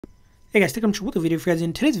Hey guys, Technomentary with a video for you guys.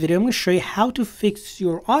 In today's video, I'm going to show you how to fix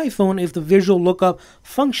your iPhone if the Visual Lookup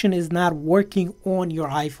function is not working on your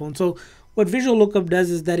iPhone. So what Visual Lookup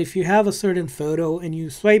does is that if you have a certain photo and you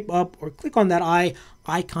swipe up or click on that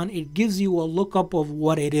icon, it gives you a lookup of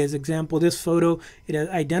what it is. Example, this photo, it is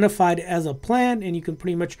identified as a plant, and you can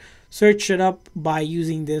pretty much search it up by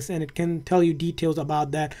using this, and it can tell you details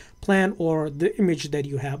about that plant or the image that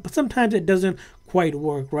you have. But sometimes it doesn't quite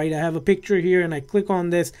work, right? I have a picture here and I click on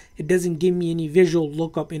this, it doesn't give me any visual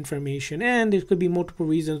lookup information, and there could be multiple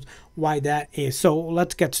reasons why that is. So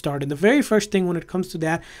let's get started. The very first thing when it comes to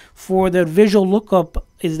that for the visual lookup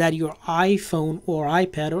is that your iPhone or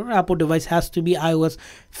iPad or Apple device has to be iOS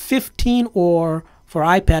 15 or for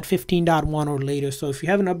iPad 15.1 or later. So if you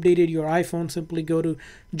haven't updated your iPhone, simply go to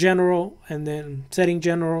General and then Setting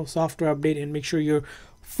General, Software Update, and make sure your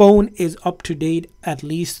phone is up to date, at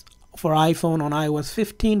least for iPhone on iOS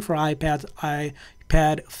 15, for iPad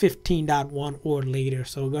 15.1 or later.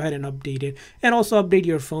 So go ahead and update it, and also update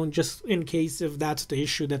your phone just in case if that's the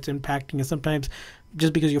issue that's impacting it. Sometimes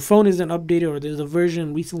just because your phone isn't updated or there's a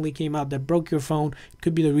version recently came out that broke your phone, it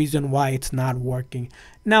could be the reason why it's not working.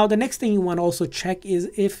 Now the next thing you want to also check is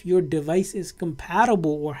if your device is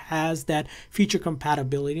compatible or has that feature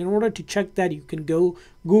compatibility. In order to check that, you can go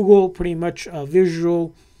Google pretty much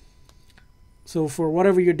Visual. So for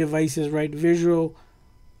whatever your device is, right, Visual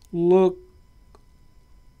Lookup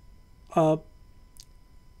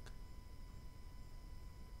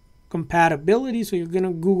Compatibility. So you're going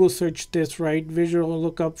to Google search this, right, Visual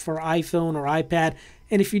Lookup for iPhone or iPad.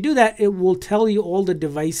 And if you do that, it will tell you all the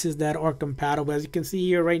devices that are compatible. As you can see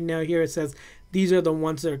here right now, here it says these are the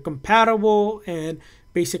ones that are compatible, and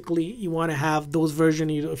basically you want to have those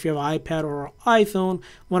versions if you have iPad or iPhone,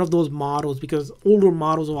 one of those models, because older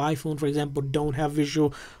models of iPhone, for example, don't have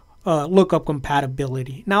visual lookup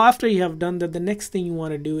compatibility. Now after you have done that, the next thing you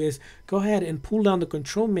want to do is go ahead and pull down the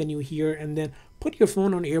control menu here and then put your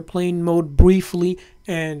phone on airplane mode briefly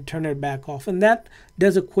and turn it back off, and that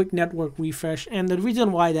does a quick network refresh. And the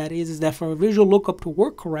reason why that is that for a visual lookup to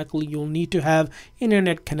work correctly, you'll need to have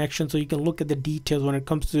internet connection so you can look at the details when it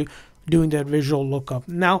comes to doing that visual lookup.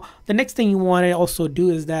 Now the next thing you want to also do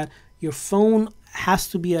is that your phone has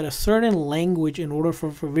to be at a certain language in order for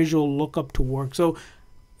visual lookup to work. So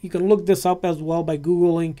you can look this up as well by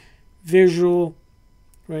Googling visual,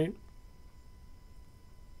 right,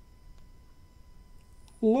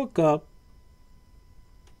 lookup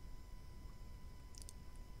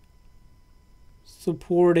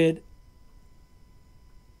supported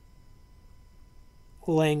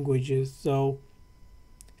languages. So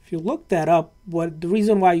if you look that up, the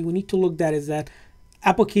reason why you need to look that is that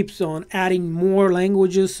Apple keeps on adding more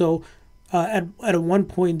languages. So at one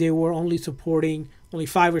point they were only supporting only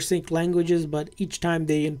 5 or 6 languages, but each time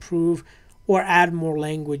they improve or add more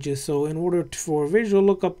languages. So in order for visual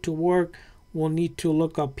lookup to work, we'll need to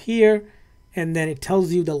look up here, and then it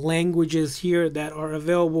tells you the languages here that are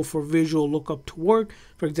available for visual lookup to work.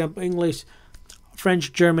 For example, English,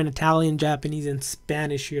 French, German, Italian, Japanese, and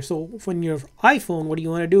Spanish here. So when your iPhone, what you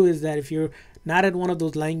want to do is that if you're not at one of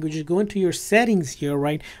those languages, go into your settings here,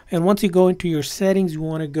 right? And once you go into your settings, you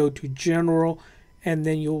want to go to General, and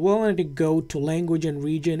then you'll want to go to Language and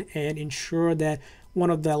Region and ensure that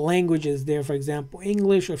one of the languages there, for example,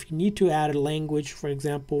 English, or if you need to add a language, for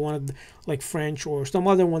example, one of the, like French or some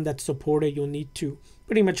other one that's supported, you'll need to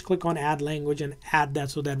pretty much click on add language and add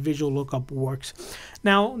that so that visual lookup works.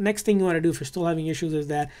 Now, next thing you want to do if you're still having issues is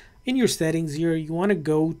that in your settings here, you want to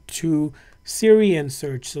go to Siri and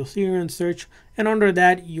search. So Siri and search, and under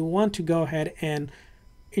that, you want to go ahead and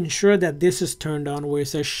ensure that this is turned on where it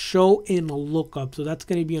says show in lookup. So that's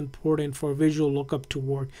going to be important for visual lookup to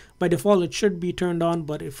work. By default it should be turned on,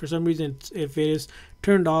 but if for some reason if it is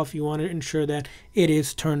turned off, you want to ensure that it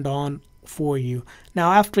is turned on for you.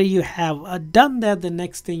 Now after you have done that, the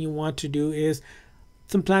next thing you want to do is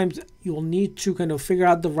sometimes you'll need to kind of figure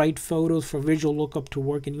out the right photos for visual lookup to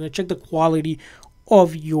work, and you want to check the quality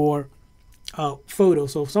of your photo.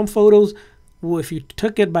 So some photos, well, if you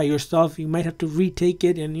took it by yourself, you might have to retake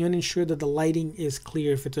it, and you want to ensure that the lighting is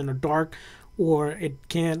clear. If it's in a dark or it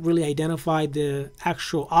can't really identify the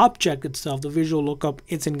actual object itself, the visual lookup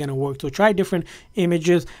isn't going to work. So try different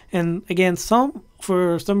images, and again,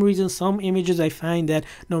 for some reason, some images I find that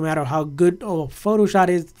no matter how good a photo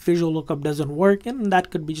shot is, visual lookup doesn't work, and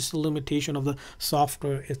that could be just a limitation of the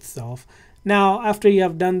software itself. Now, after you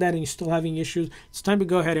have done that and you're still having issues, it's time to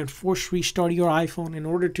go ahead and force restart your iPhone. In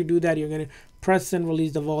order to do that, you're going to press and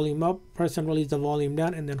release the volume up, press and release the volume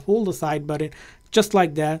down, and then hold the side button just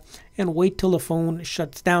like that, and wait till the phone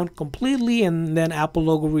shuts down completely, and then Apple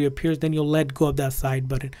logo reappears. Then you'll let go of that side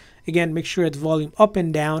button. Again, make sure it's volume up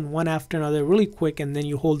and down, one after another, really quick, and then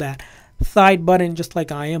you hold that side button just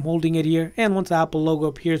like I am holding it here. And once the Apple logo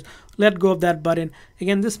appears, let go of that button.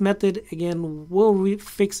 Again, this method will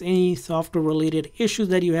fix any software related issues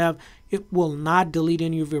that you have. It will not delete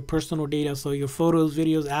any of your personal data, so your photos,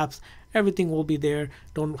 videos, apps, everything will be there.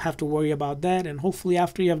 Don't have to worry about that. And hopefully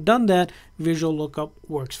after you have done that, Visual Lookup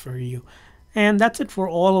works for you. And that's it for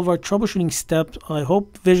all of our troubleshooting steps. I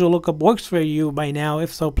hope Visual Lookup works for you by now.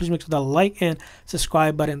 If so, please make sure to like and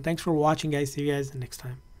subscribe button. Thanks for watching, guys. See you guys next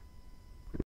time.